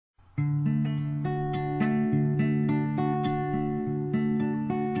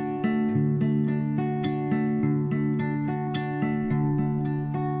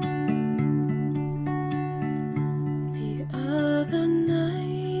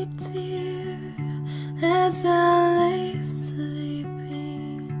as I lay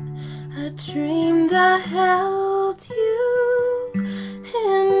sleeping, I dreamed I held you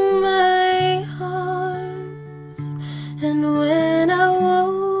in my arms. And when I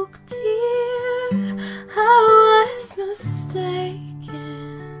woke, dear, I was mistaken.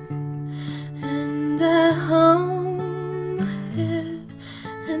 And I hung my head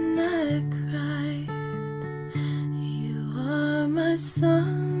and I cried. You are my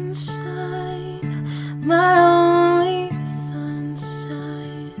sunshine, my only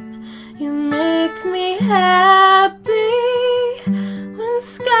sunshine. You make me happy when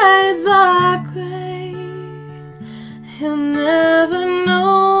skies are gray. You'll never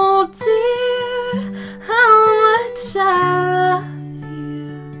know, dear, how much I love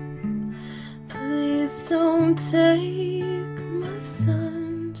you. Please don't take my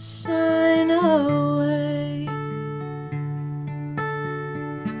sunshine away.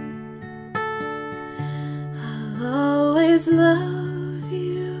 I'll always love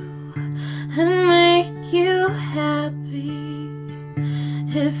you and make you happy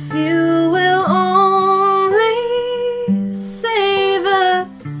if you will only say the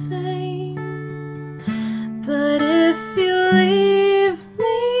same. But if you leave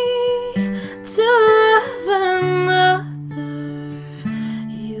me to love another,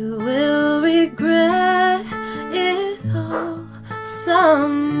 you will regret it all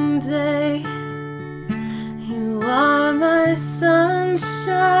someday. You are my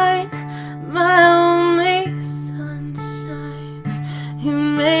sunshine, my only sunshine. You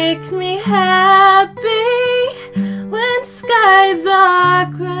make me happy when skies are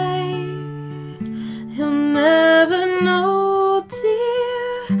gray. You'll never know,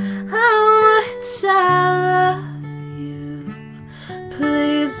 dear, how much I love you.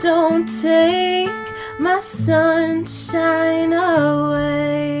 Please don't take my sunshine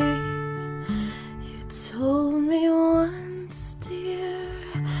away. You told me once, dear,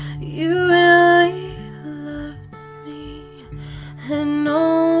 you really loved me, and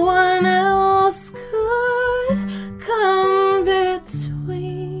no one else could come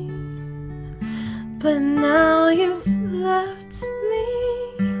between. But now you've left me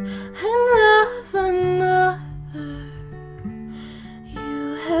and love another.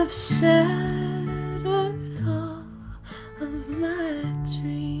 You have shared